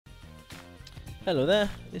Hello there,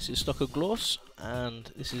 this is Stockoglaws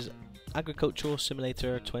and this is Agricultural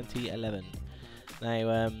Simulator 2011.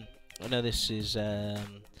 Now, I know this is a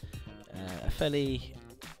fairly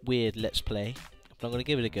weird Let's Play, but I'm going to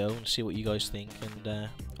give it a go and see what you guys think, and I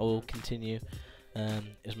will continue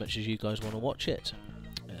as much as you guys want to watch it.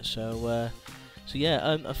 So yeah,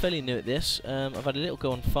 I'm fairly new at this. I've had a little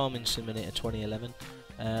go on Farming Simulator 2011,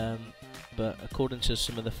 but according to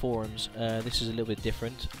some of the forums, this is a little bit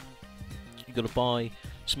different. You've got to buy.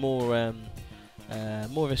 It's more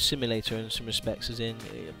of a simulator in some respects, as in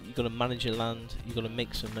you've got to manage your land, you've got to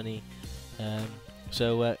make some money.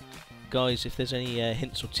 So guys, if there's any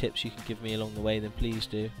hints or tips you can give me along the way, then please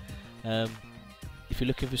do. If you're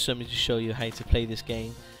looking for somebody to show you how to play this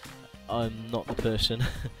game, I'm not the person.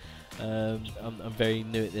 I'm very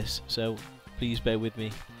new at this, so please bear with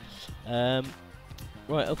me. Right,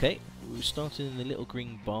 okay, we're starting in the little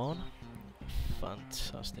green barn.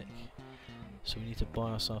 Fantastic. So we need to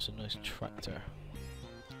buy ourselves a nice tractor.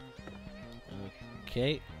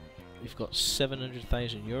 Okay, we've got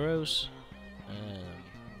 700,000 euros.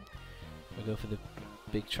 We'll go for the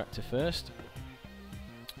big tractor first.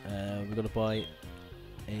 We've got to buy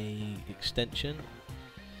a extension.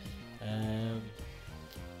 I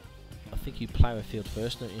think you plough a field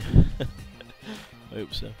first, don't you? I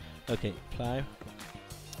hope so. Okay, plough.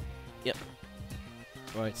 Yep.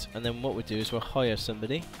 Right, and then what we'll do is we'll hire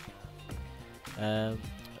somebody. A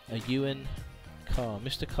Ewan Carr,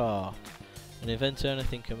 Mr. Carr, an inventor and a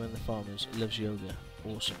thinker among the farmers, loves yoga.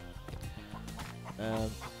 Awesome.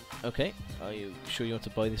 Okay, are you sure you want to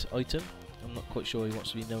buy this item? I'm not quite sure he wants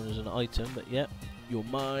to be known as an item, but yeah, you're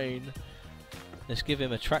mine. Let's give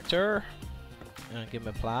him a tractor and give him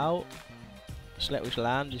a plough. Select which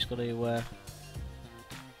land. He's got to.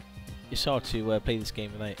 It's hard to play this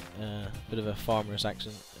game without a bit of a farmer's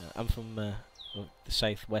accent. I'm from the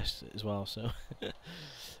southwest as well, so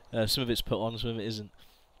some of it's put on, some of it isn't.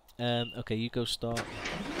 Okay, you go start.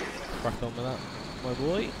 Crack on with that, my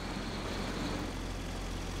boy.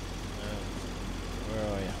 Where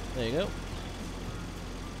are you? There you go.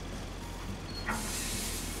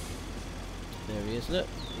 There he is. Look,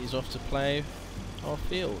 he's off to plough our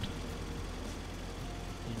field.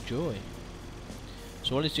 Enjoy.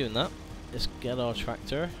 So while he's doing that, let's get our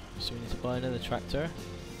tractor. So we need to buy another tractor.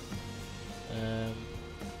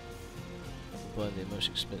 We'll buy the most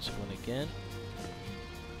expensive one again.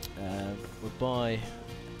 We'll buy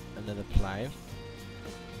another plough.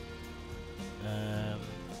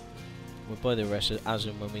 We'll buy the rest as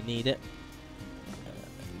and when we need it.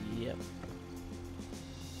 Yep.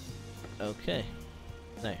 Okay.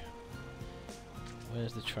 Now,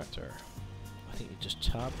 where's the tractor? I think you just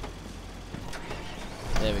tab.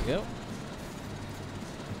 There we go.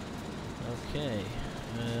 Okay.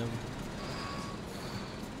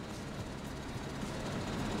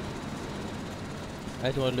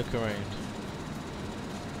 How do I look around?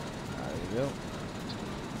 There we go.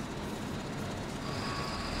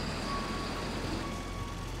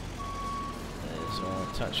 There's our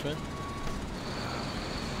attachment.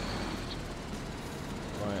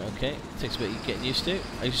 Right, okay. Takes a bit of getting used to.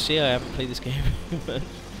 As you see, I haven't played this game very much.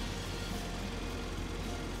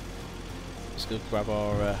 Let's go grab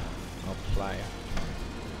our plough.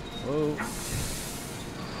 Whoa.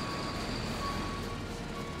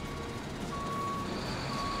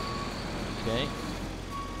 Okay.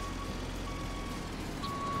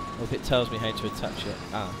 Hope it tells me how to attach it.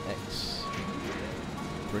 Ah, X.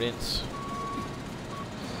 Brilliant.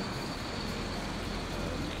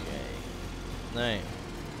 Okay. Now,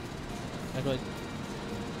 how do I?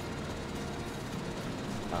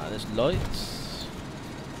 Ah, there's lights.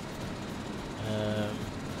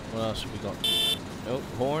 What else have we got? Oh,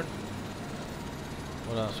 horn.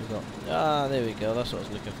 What else have we got? Ah, there we go. That's what I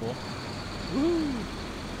was looking for. Woo!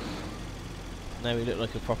 Now we look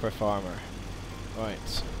like a proper farmer.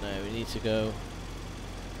 Right, now we need to go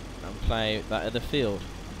and plough that other field.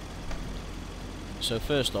 So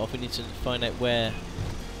first off, we need to find out where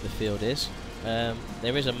the field is.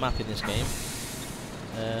 There is a map in this game.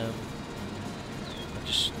 I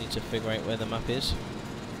just need to figure out where the map is.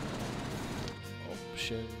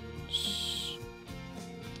 Options,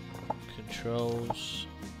 controls.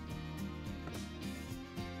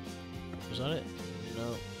 Was that it?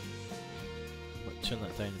 No. Might turn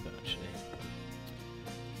that down a bit actually.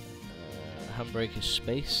 Handbrake is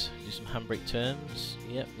space. Do some handbrake terms.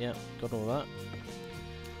 Yep, got all that.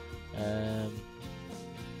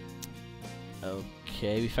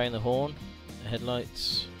 Okay, we found the horn, the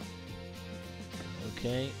headlights.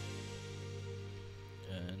 Okay.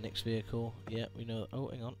 Next vehicle. Yeah, we know. Oh,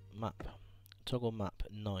 hang on. Map. Toggle map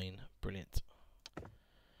 9. Brilliant.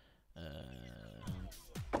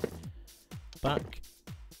 back.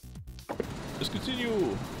 Let's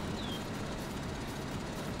continue.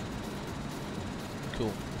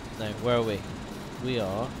 Cool. Now, where are we? We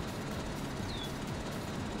are.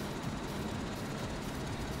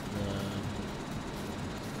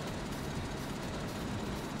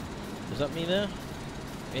 Is that me there?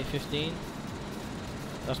 A15?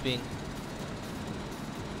 That's being.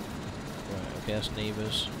 Right, okay, that's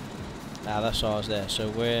neighbours. Ah, that's ours there. So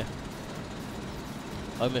we're.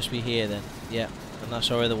 I must be here then. Yeah, and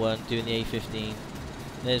that's our other one doing the A15.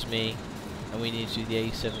 There's me, and we need to do the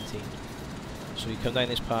A17. So we come down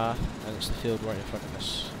this path, and it's the field right in front of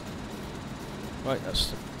us. Right,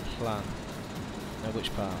 that's the plan. Now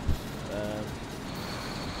which path?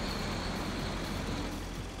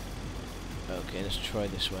 Okay, let's try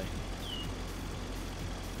this way.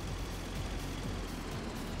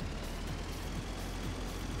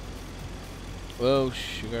 Whoa,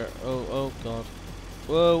 sugar. Oh, oh, God.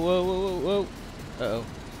 Whoa, whoa, whoa, whoa, whoa. Uh-oh.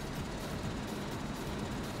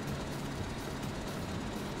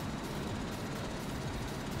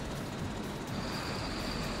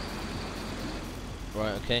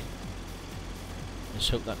 Right, okay. Let's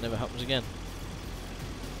hope that never happens again.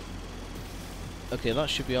 Okay, that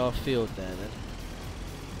should be our field there then.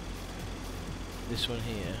 This one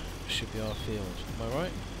here should be our field. Am I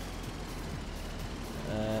right?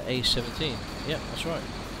 A17. Yeah, that's right.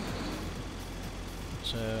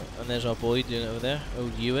 So, and there's our boy doing it over there.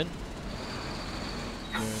 Old Ewan.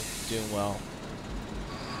 Doing well.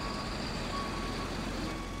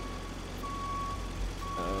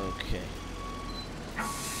 Okay.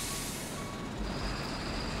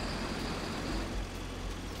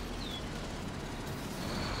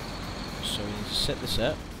 So we need to set this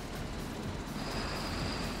up.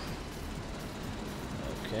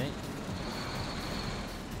 Okay.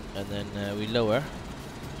 And then we lower.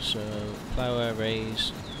 So plower,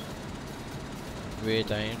 raise, rear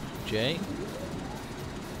down, J.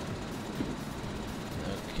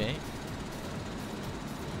 Okay.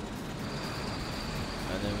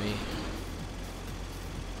 And then we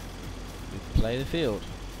play the field.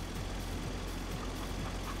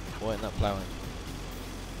 Why ain't that ploughing?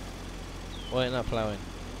 Why ain't that ploughing?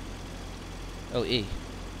 Oh, E.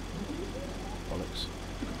 Bollocks.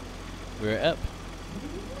 Rear it up.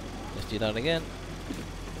 Let's do that again.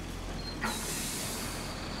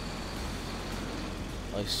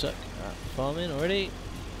 I suck at farming already.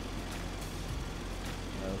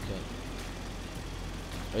 Okay.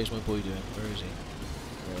 How's my boy doing? Where is he?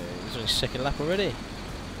 He's on his second lap already.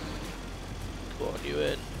 Come on, you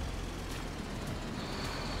in.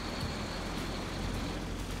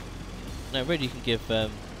 Now, really, you can give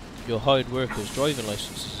your hired workers driving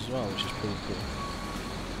licenses as well, which is pretty cool.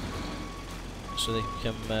 So they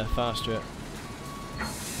can become faster at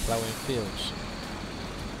ploughing fields.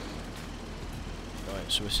 Right,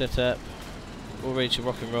 so we're set up, all ready to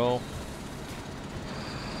rock and roll.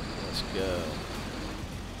 Let's go.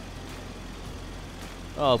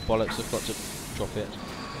 Oh bollocks, I've got to drop it.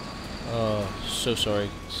 Oh, so sorry.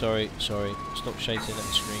 Sorry. Stop shouting at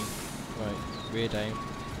the screen. Right, rear down.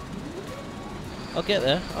 I'll get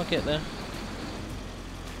there.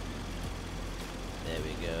 There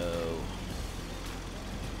we go.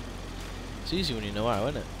 It's easy when you know how,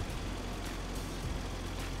 isn't it?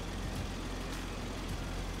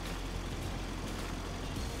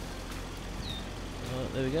 Oh,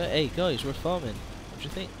 there we go. Hey guys, we're farming. What do you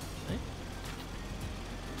think? Eh?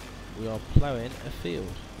 We are ploughing a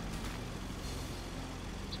field.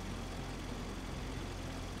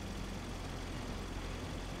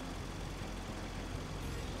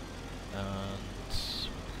 And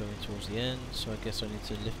going towards the end, so I guess I need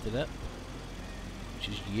to lift it up, which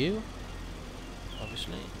is you,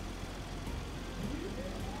 obviously.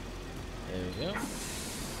 There we go.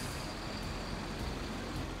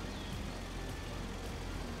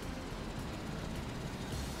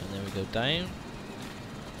 And then we go down.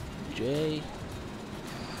 J.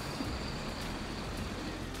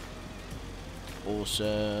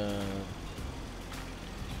 Awesome.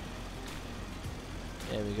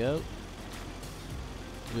 There we go.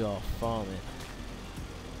 We are farming.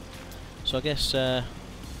 So I guess yeah,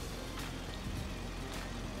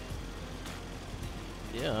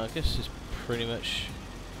 I guess it's pretty much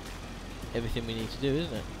everything we need to do,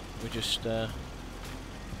 isn't it? We just got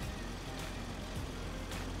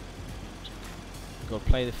to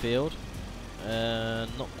play the field.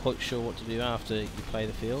 Not quite sure what to do after you play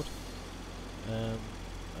the field.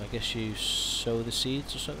 I guess you sow the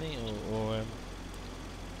seeds or something, or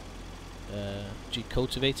do you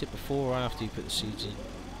cultivate it before or after you put the seeds in?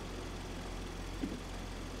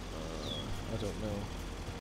 I don't know.